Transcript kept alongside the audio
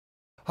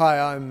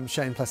Hi, I'm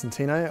Shane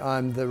Placentino.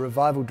 I'm the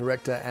revival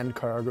director and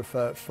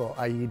choreographer for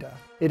Aida.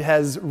 It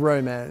has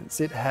romance,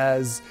 it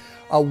has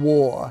a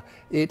war,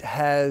 it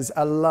has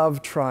a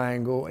love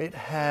triangle, it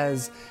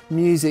has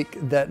music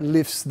that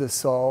lifts the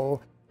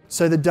soul.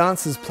 So the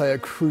dancers play a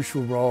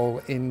crucial role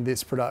in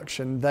this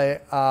production. They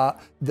are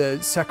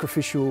the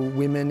sacrificial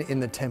women in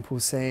the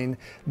temple scene.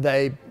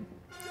 They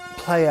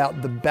play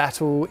out the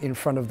battle in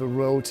front of the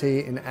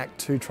royalty in Act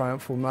 2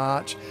 Triumphal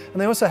March, and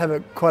they also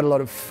have quite a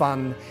lot of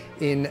fun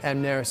in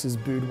Amneris's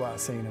boudoir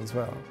scene as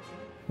well.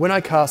 When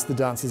I cast the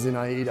dancers in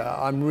Aida,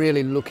 I'm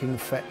really looking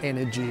for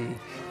energy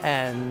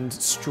and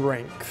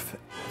strength,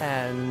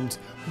 and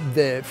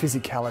their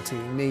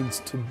physicality needs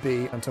to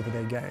be on top of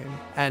their game.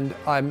 And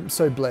I'm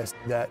so blessed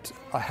that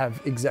I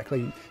have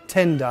exactly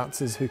 10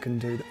 dancers who can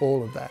do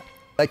all of that.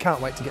 They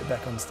can't wait to get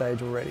back on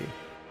stage already.